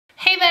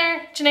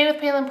there, Janae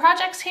with Palin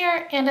Projects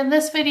here, and in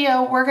this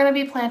video we're going to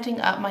be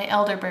planting up my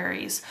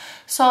elderberries.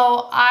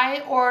 So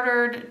I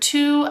ordered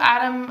 2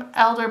 Adams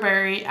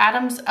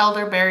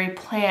Elderberry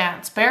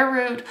plants, bare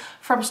root,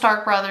 from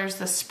Stark Brothers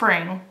this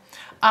spring.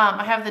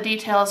 I have the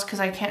details because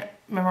I can't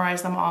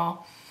memorize them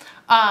all.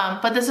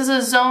 But this is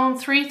a zone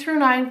 3 through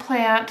 9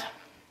 plant.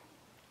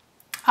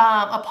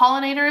 A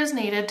pollinator is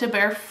needed to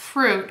bear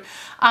fruit,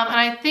 and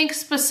I think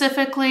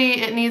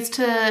specifically it needs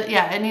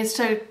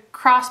to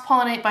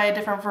cross-pollinate by a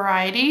different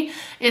variety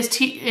is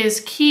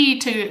key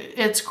to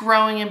its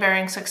growing and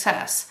bearing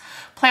success.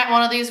 Plant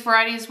one of these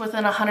varieties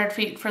within 100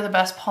 feet for the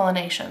best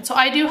pollination. So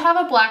I do have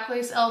a black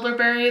lace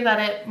elderberry that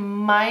it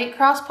might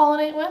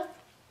cross-pollinate with.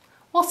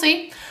 We'll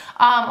see.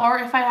 Or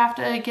if I have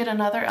to get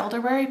another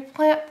elderberry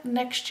plant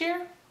next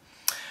year,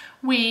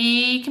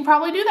 we can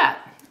probably do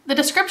that. The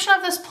description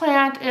of this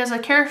plant is a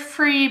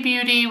carefree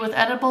beauty with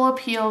edible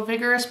appeal.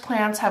 Vigorous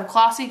plants have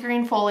glossy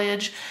green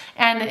foliage,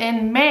 and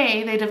in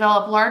May they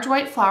develop large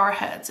white flower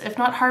heads. If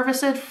not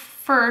harvested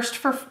first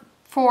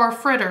for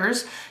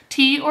fritters,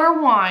 tea,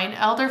 or wine,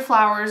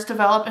 elderflowers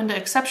develop into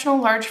exceptional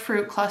large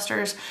fruit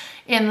clusters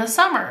in the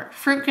summer.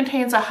 Fruit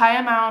contains a high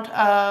amount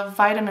of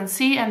vitamin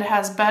C and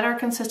has better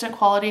consistent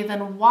quality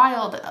than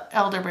wild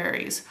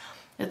elderberries.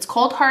 It's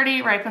cold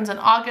hardy, ripens in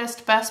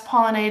August. Best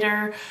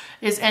pollinator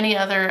is any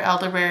other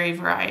elderberry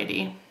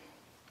variety.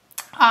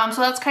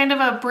 So that's kind of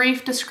a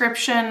brief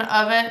description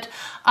of it.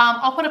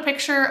 I'll put a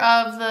picture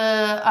of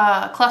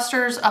the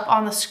clusters up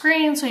on the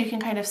screen so you can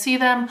kind of see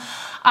them.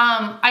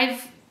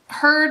 I've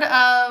heard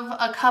of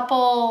a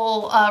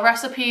couple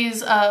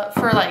recipes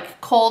for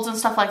like colds and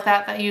stuff like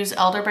that that use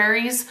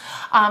elderberries. So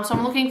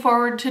I'm looking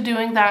forward to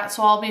doing that.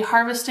 So I'll be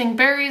harvesting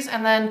berries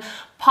and then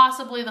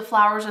possibly the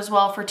flowers as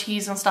well for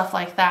teas and stuff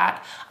like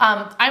that.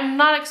 I'm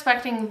not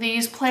expecting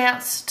these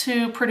plants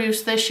to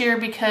produce this year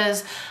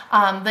because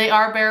they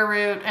are bare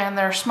root and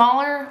they're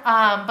smaller,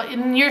 but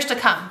in years to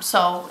come.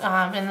 So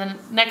in the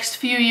next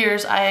few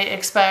years I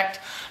expect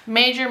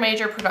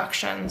major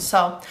production.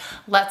 So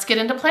let's get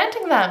into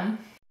planting them.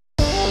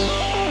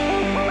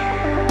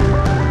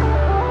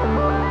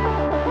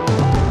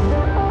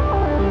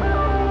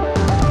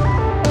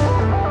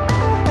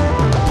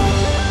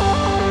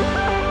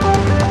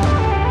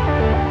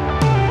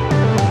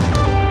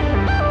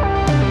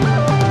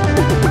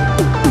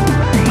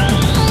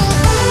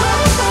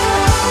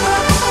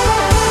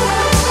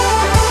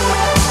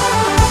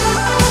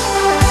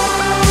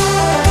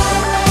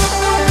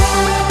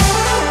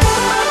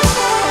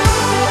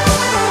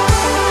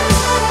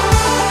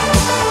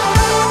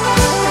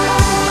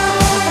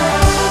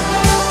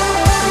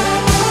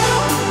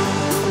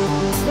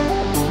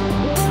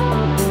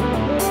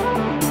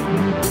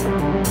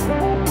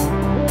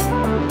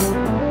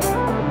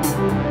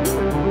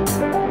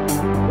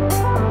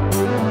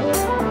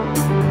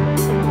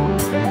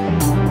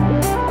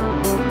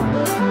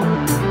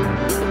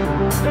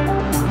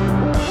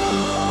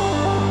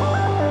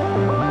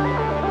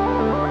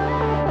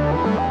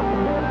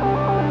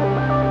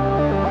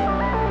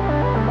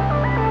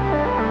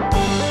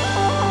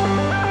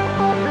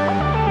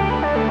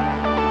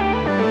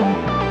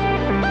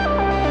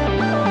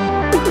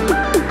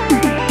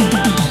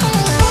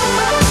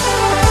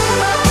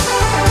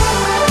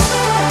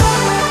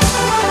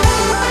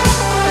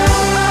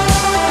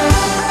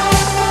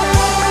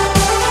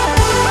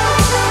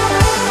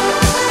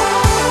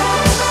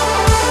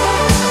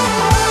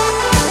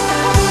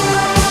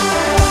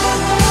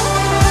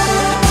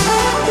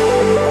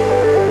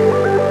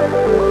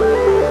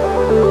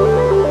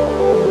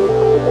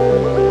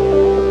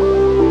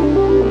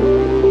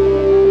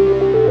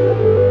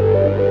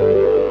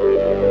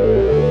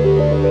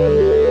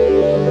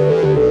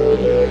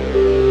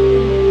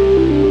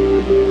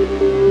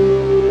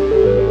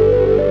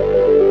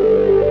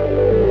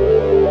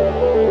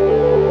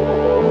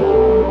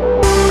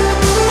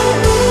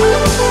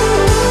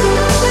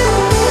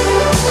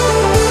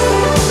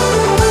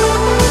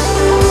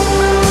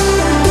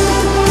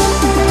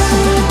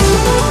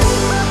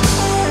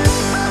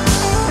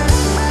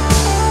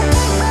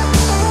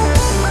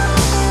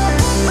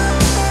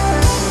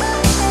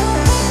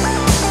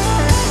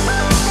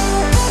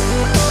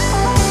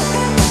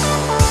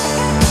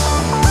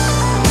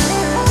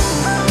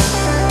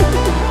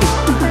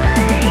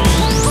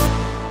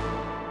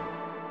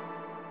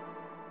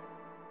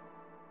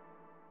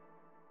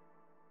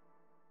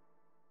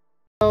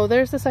 So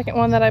there's the second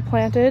one that I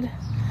planted,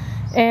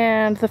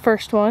 and the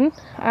first one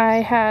I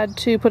had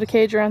to put a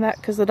cage around that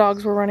because the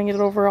dogs were running it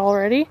over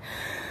already.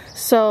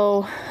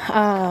 So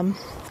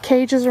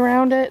cages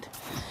around it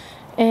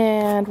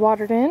and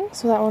watered in,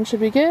 so that one should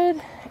be good,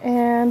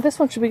 and this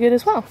one should be good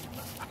as well.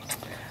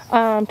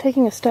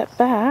 Taking a step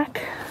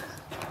back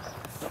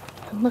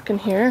and looking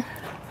here,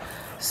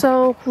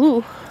 so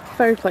ooh,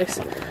 fireplace.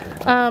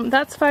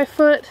 That's 5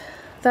 foot,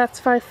 that's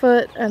 5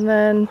 foot, and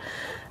then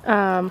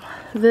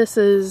this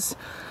is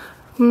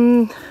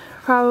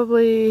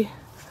probably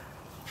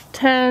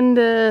 10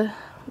 to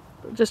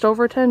just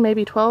over 10,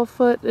 maybe 12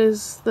 foot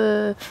is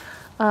the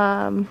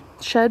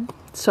shed.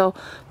 So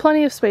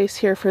plenty of space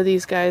here for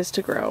these guys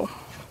to grow.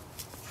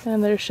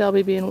 And there's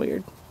Shelby being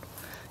weird.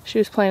 She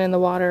was playing in the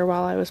water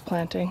while I was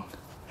planting.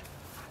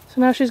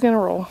 So now she's gonna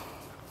roll.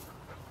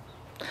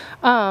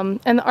 And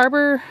the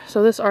arbor,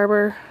 so this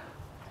arbor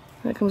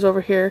that comes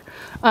over here,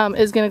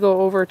 is gonna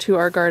go over to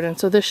our garden.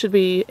 So this should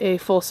be a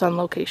full sun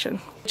location.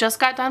 Just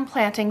got done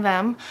planting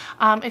them.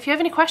 If you have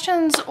any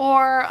questions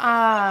or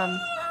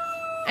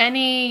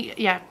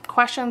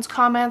questions,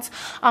 comments,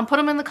 put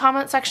them in the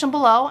comment section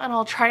below and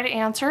I'll try to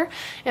answer.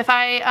 If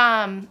I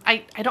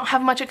don't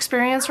have much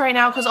experience right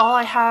now because all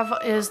I have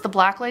is the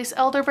black lace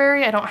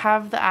elderberry. I don't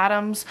have the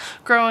Adams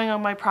growing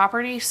on my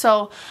property.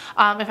 So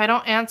if I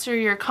don't answer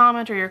your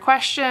comment or your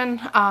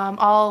question,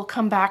 I'll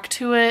come back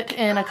to it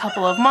in a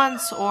couple of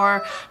months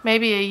or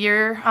maybe a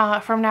year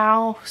from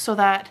now so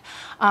that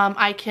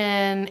I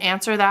can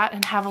answer that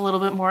and have a little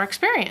bit more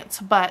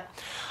experience. But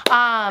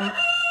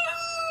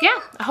yeah,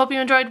 I hope you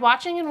enjoyed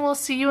watching and we'll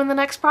see you in the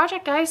next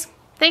project, guys.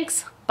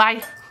 Thanks.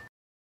 Bye.